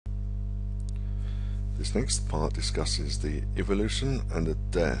This next part discusses the evolution and the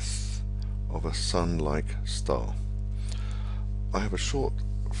death of a sun-like star. I have a short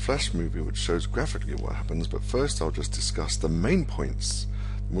flash movie which shows graphically what happens, but first I'll just discuss the main points.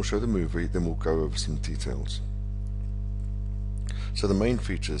 Then we'll show the movie, then we'll go over some details. So the main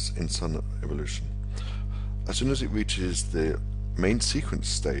features in sun evolution. As soon as it reaches the main sequence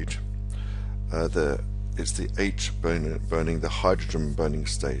stage, it's the H burning, the hydrogen burning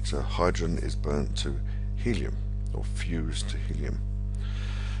stage. So hydrogen is burnt to helium, or fused to helium.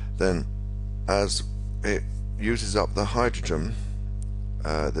 Then as it uses up the hydrogen,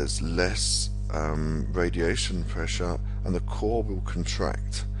 there's less radiation pressure and the core will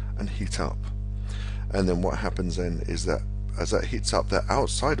contract and heat up. And then what happens then is that as that heats up, the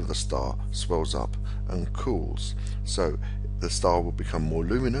outside of the star swells up and cools. So the star will become more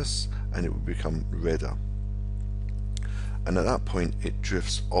luminous and it will become redder. And at that point it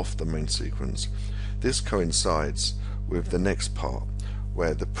drifts off the main sequence. This coincides with the next part,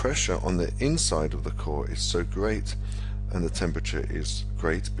 where the pressure on the inside of the core is so great and the temperature is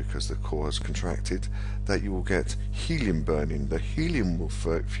great because the core has contracted, that you will get helium burning. The helium will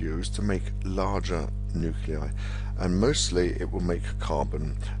fuse to make larger nuclei, and mostly it will make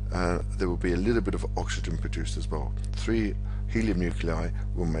carbon. There will be a little bit of oxygen produced as well. 3 helium nuclei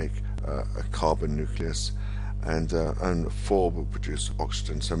will make a carbon nucleus, and 4 will produce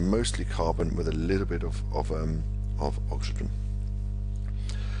oxygen. So mostly carbon with a little bit of oxygen,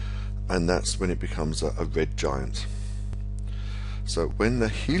 and that's when it becomes a red giant. So when the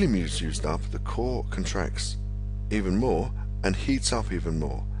helium is used up, the core contracts even more and heats up even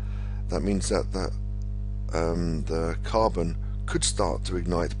more. That means that the carbon could start to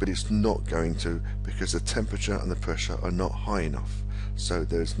ignite, but it's not going to, because the temperature and the pressure are not high enough. So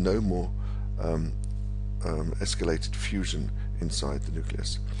there's no more escalated fusion inside the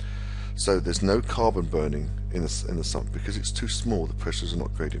nucleus. So there's no carbon burning in the sun because it's too small, the pressures are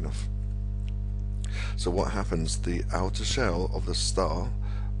not great enough. So what happens, the outer shell of the star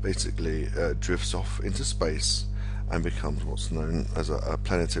basically drifts off into space and becomes what's known as a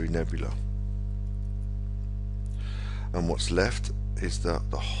planetary nebula. And what's left is the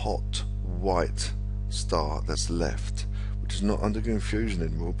hot white star that's left, which is not undergoing fusion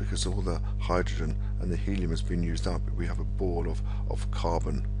anymore because all the hydrogen and the helium has been used up. We have a ball of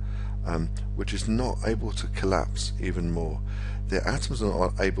carbon, which is not able to collapse even more. The atoms are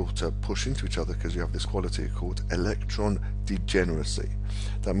not able to push into each other because you have this quality called electron degeneracy.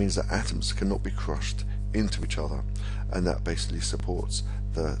 That means that atoms cannot be crushed into each other, and that basically supports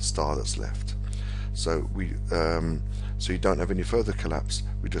the star that's left. So so you don't have any further collapse,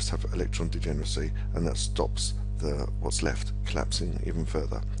 we just have electron degeneracy, and that stops what's left collapsing even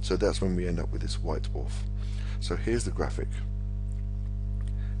further. So that's when we end up with this white dwarf. So here's the graphic.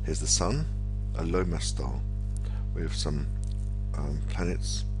 Here's the sun, a low mass star with some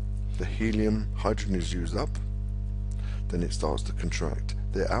planets. The hydrogen is used up, then it starts to contract.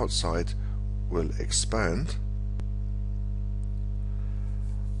 The outside will expand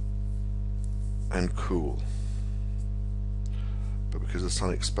and cool. But because the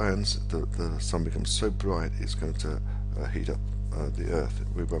sun expands, the sun becomes so bright it's going to heat up the earth.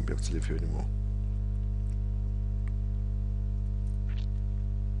 We won't be able to live here anymore.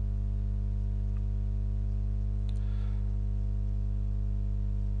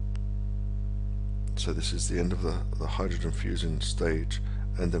 So this is the end of the hydrogen fusion stage,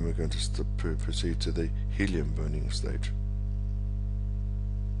 and then we're going to proceed to the helium burning stage.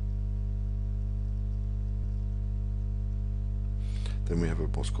 Then we have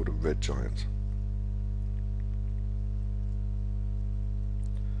what's called a red giant.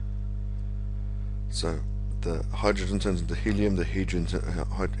 So the hydrogen turns into helium, the helium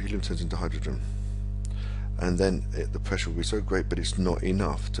turns into hydrogen, and then the pressure will be so great, but it's not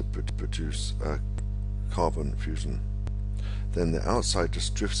enough to produce carbon fusion. Then the outside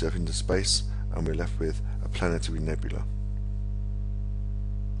just drifts off into space, and we're left with a planetary nebula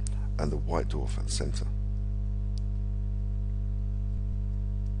and the white dwarf at the center.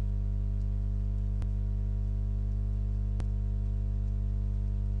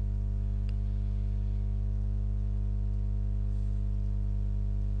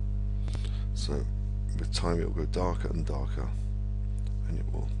 So with time it will go darker and darker, and it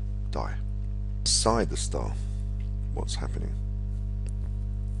will die. Inside the star, what's happening?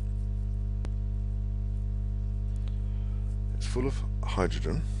 It's full of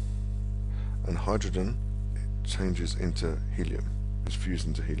hydrogen, and hydrogen changes into helium, is fused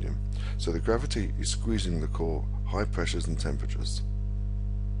into helium. So the gravity is squeezing the core, high pressures and temperatures.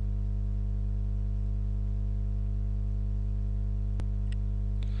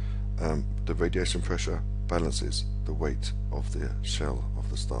 the radiation pressure balances the weight of the shell of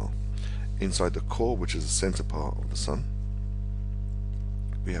the star. Inside the core, which is the center part of the Sun,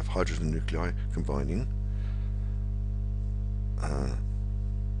 we have hydrogen nuclei combining.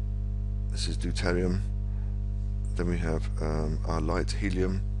 This is deuterium. Then we have our light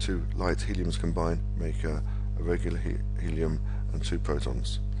helium. Two light heliums combine make a regular helium and two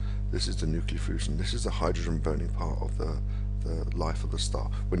protons. This is the nuclear fusion. This is the hydrogen burning part of the life of the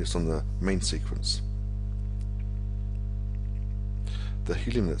star when it's on the main sequence. The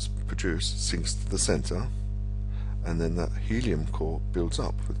helium that's produced sinks to the center, and then that helium core builds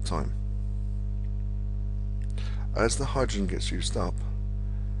up with time. As the hydrogen gets used up,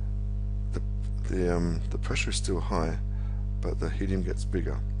 the pressure is still high, but the helium gets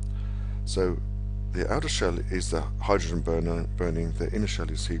bigger. So the outer shell is the hydrogen burning, the inner shell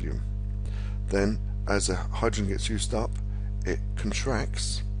is helium. Then, as the hydrogen gets used up, it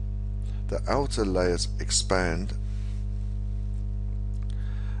contracts, the outer layers expand,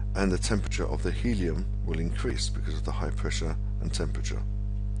 and the temperature of the helium will increase because of the high pressure and temperature.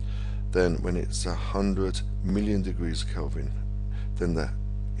 Then when it's 100 million degrees Kelvin, then the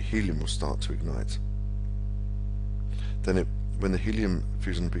helium will start to ignite. Then when the helium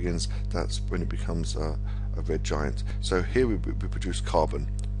fusion begins, that's when it becomes a red giant. So here we produce carbon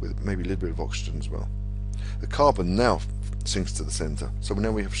with maybe a little bit of oxygen as well. The carbon now sinks to the center. So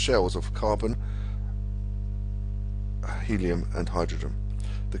now we have shells of carbon, helium and hydrogen.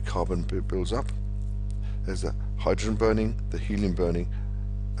 The carbon builds up. There's the hydrogen burning, the helium burning,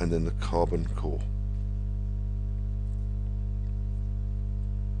 and then the carbon core.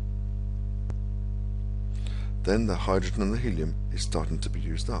 Then the hydrogen and the helium is starting to be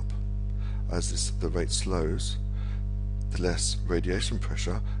used up. As the rate slows, the less radiation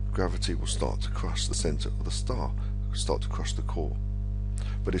pressure, gravity will start to crush the center of the star, start to crush the core.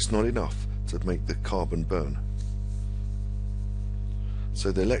 But it's not enough to make the carbon burn.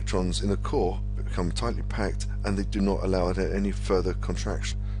 So the electrons in the core become tightly packed and they do not allow any further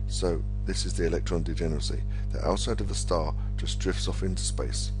contraction. So this is the electron degeneracy. The outside of the star just drifts off into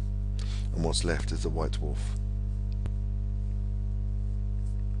space, and what's left is the white dwarf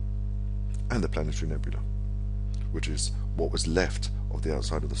and the planetary nebula, which is what was left of the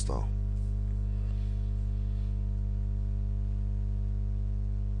outside of the star.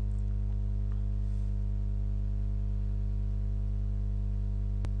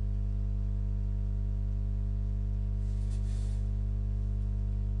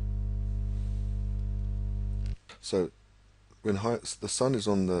 So when the Sun is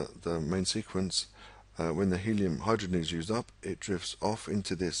on the main sequence, when the hydrogen is used up, it drifts off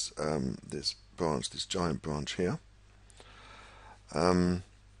into this this giant branch here, and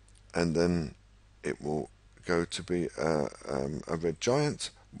then it will go to be a red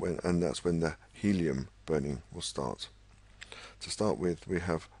giant, and that's when the helium burning will start. To start with, we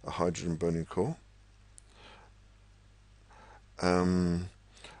have a hydrogen burning core, and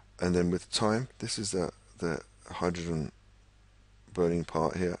then with time, this is the hydrogen burning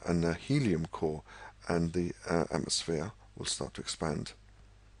part here, and the helium core and the atmosphere will start to expand.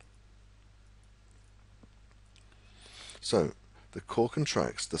 So the core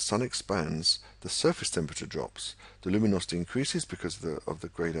contracts, the Sun expands, the surface temperature drops, the luminosity increases because of the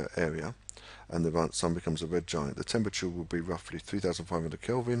greater area, and the Sun becomes a red giant. The temperature will be roughly 3,500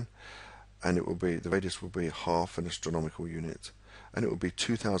 Kelvin, and the radius will be half an astronomical unit, and it will be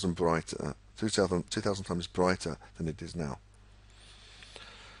 2,000 times brighter than it is now.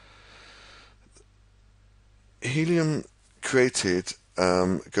 Helium created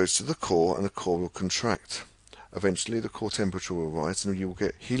goes to the core, and the core will contract. Eventually the core temperature will rise and you will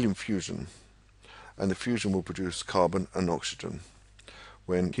get helium fusion, and the fusion will produce carbon and oxygen.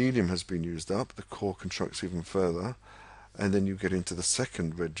 When helium has been used up, the core contracts even further, and then you get into the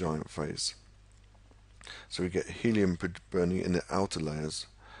second red giant phase. So we get helium burning in the outer layers.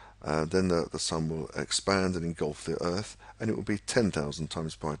 Then the Sun will expand and engulf the Earth, and it will be 10,000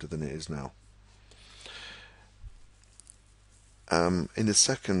 times brighter than it is now. In the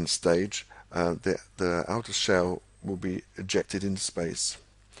second stage, the outer shell will be ejected into space.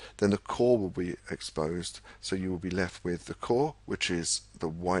 Then the core will be exposed, so you will be left with the core, which is the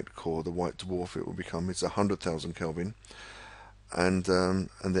white core, the white dwarf it will become. It's 100,000 Kelvin, and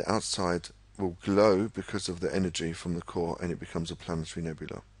the outside will glow because of the energy from the core, and it becomes a planetary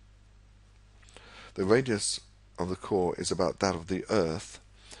nebula. The radius of the core is about that of the Earth,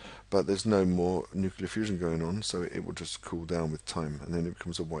 but there's no more nuclear fusion going on, so it will just cool down with time, and then it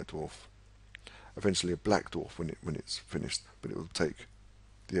becomes a white dwarf. Eventually a black dwarf when it's finished, but it will take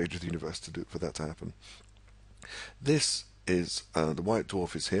the age of the universe for that to happen. This is the white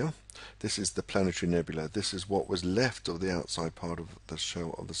dwarf is here. This is the planetary nebula. This is what was left of the outside part of the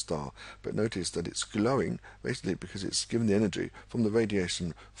shell of the star. But notice that it's glowing basically because it's given the energy from the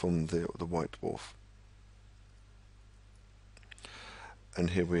radiation from the white dwarf.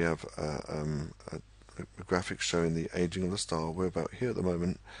 And here we have a graphic showing the aging of the star. We're about here at the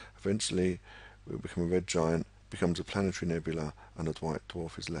moment. Eventually it will become a red giant, becomes a planetary nebula, and a white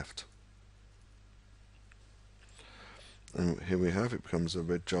dwarf is left. And here we have, it becomes a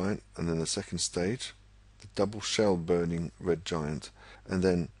red giant, and then the second stage, the double shell burning red giant, and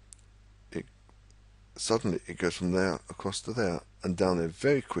then suddenly it goes from there across to there and down there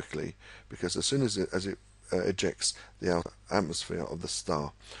very quickly, because as soon as it ejects the outer atmosphere of the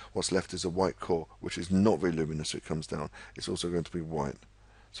star, what's left is a white core, which is not very luminous. So it comes down. It's also going to be white,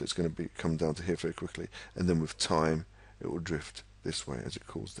 so it's going to come down to here very quickly, and then with time it will drift this way as it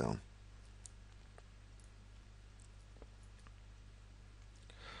cools down.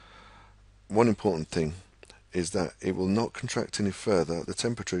 One important thing is that it will not contract any further. The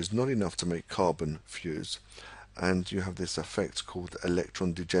temperature is not enough to make carbon fuse, and you have this effect called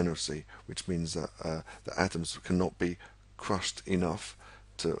electron degeneracy, which means that the atoms cannot be crushed enough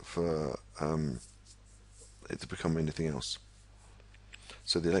for it to become anything else.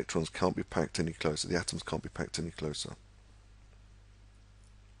 So the electrons can't be packed any closer, the atoms can't be packed any closer.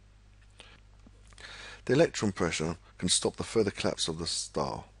 The electron pressure can stop the further collapse of the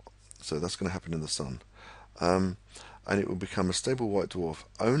star, so that's going to happen in the Sun. And it will become a stable white dwarf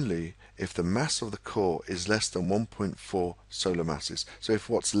only if the mass of the core is less than 1.4 solar masses. So if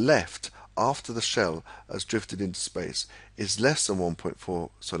what's left after the shell has drifted into space is less than 1.4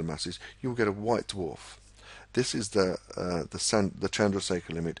 solar masses, you will get a white dwarf. This is the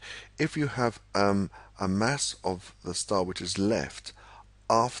Chandrasekhar limit. If you have a mass of the star which is left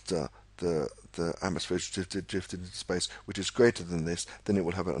after the atmosphere has drifted into space, which is greater than this, then it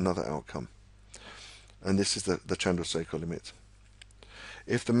will have another outcome. And this is the Chandrasekhar limit.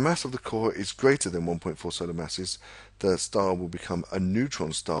 If the mass of the core is greater than 1.4 solar masses, the star will become a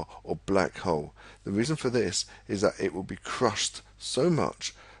neutron star or black hole. The reason for this is that it will be crushed so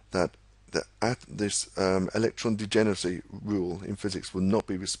much that this electron degeneracy rule in physics will not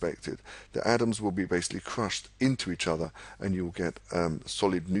be respected. The atoms will be basically crushed into each other, and you will get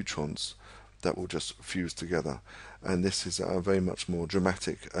solid neutrons that will just fuse together. And this is a very much more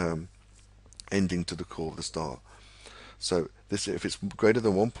dramatic ending to the core of the star. So this, if it's greater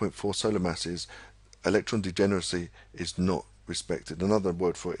than 1.4 solar masses, electron degeneracy is not respected. Another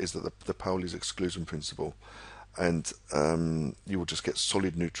word for it is that the Pauli's exclusion principle, and you will just get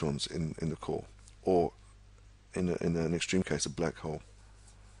solid neutrons in the core, or in an extreme case, a black hole.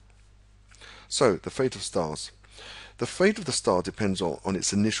 So the fate of stars. The fate of the star depends on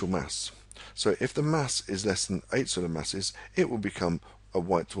its initial mass. So if the mass is less than 8 solar masses, it will become a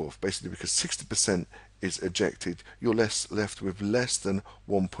white dwarf, basically because 60% is ejected. You're left with less than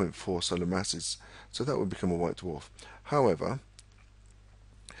 1.4 solar masses, so that would become a white dwarf. However,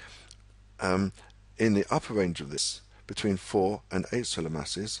 in the upper range of this, between 4 and 8 solar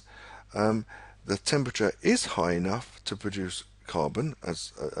masses, the temperature is high enough to produce carbon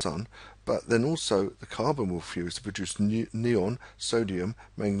as a sun, but then also the carbon will fuse to produce neon, sodium,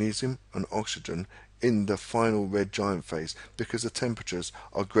 magnesium and oxygen in the final red giant phase, because the temperatures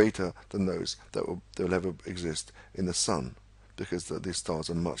are greater than those that will ever exist in the Sun, because these stars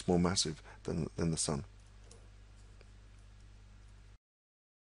are much more massive than the Sun.